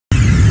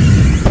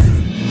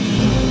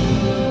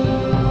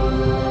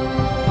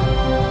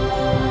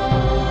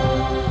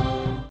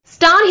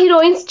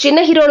Heroines చిన్న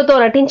హీరోలతో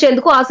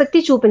నటించేందుకు ఆసక్తి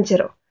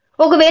చూపించరు.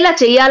 ఒకవేళ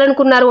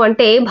చెయ్యాలనుకున్నారు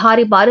అంటే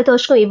భారీ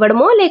పారితోషికం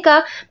ఇవ్వడమో లేక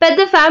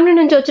పెద్ద ఫ్యామిలీ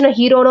నుంచి వచ్చిన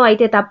హీరోనో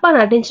అయితే తప్ప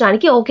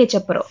నటించడానికి ఓకే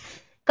చెప్పరు.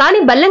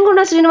 కానీ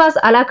బెల్లంకొండ శ్రీనివాస్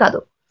అలా కాదు.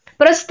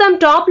 ప్రస్తుతం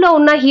టాప్ లో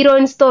ఉన్న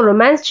హీరోయిన్స్ తో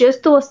రొమాన్స్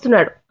చేస్తూ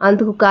వస్తున్నాడు.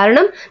 అందుకు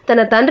కారణం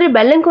తన తండ్రి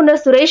బెల్లంకొండ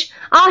సురేష్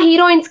ఆ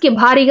హీరోయిన్స్ కి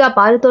భారీగా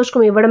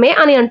పారితోషికం ఇవ్వడమే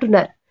అని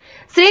అంటున్నారు.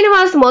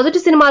 శ్రీనివాస్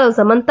మొదటి సినిమాలో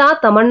సమంత,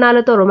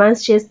 తమన్నాలతో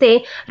రొమాన్స్ చేస్తే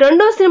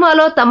రెండో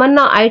సినిమాలో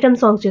తమన్నా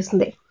ఐటమ్ సాంగ్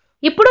చేస్తుంది.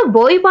 ఇప్పుడు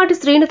బోయపాటి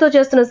శ్రీనుతో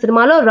చేస్తున్న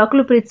సినిమాలో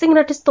రకుల్ ప్రీత్ సింగ్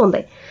నటిస్తోంది.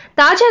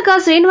 తాజాగా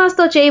శ్రీనివాస్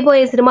తో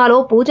చేయబోయే సినిమాలో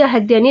పూజా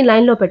హెగ్డే అని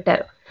లైన్ లో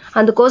పెట్టారు.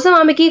 అందుకోసం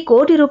ఆమెకి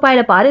 ₹1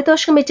 కోటి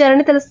పారితోషికం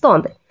ఇచ్చారని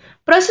తెలుస్తోంది.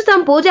 ప్రస్తుతం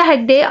పూజా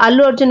హెగ్డే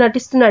అల్లు అర్జున్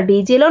నటిస్తున్న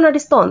డీజేలో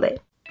నటిస్తోంది.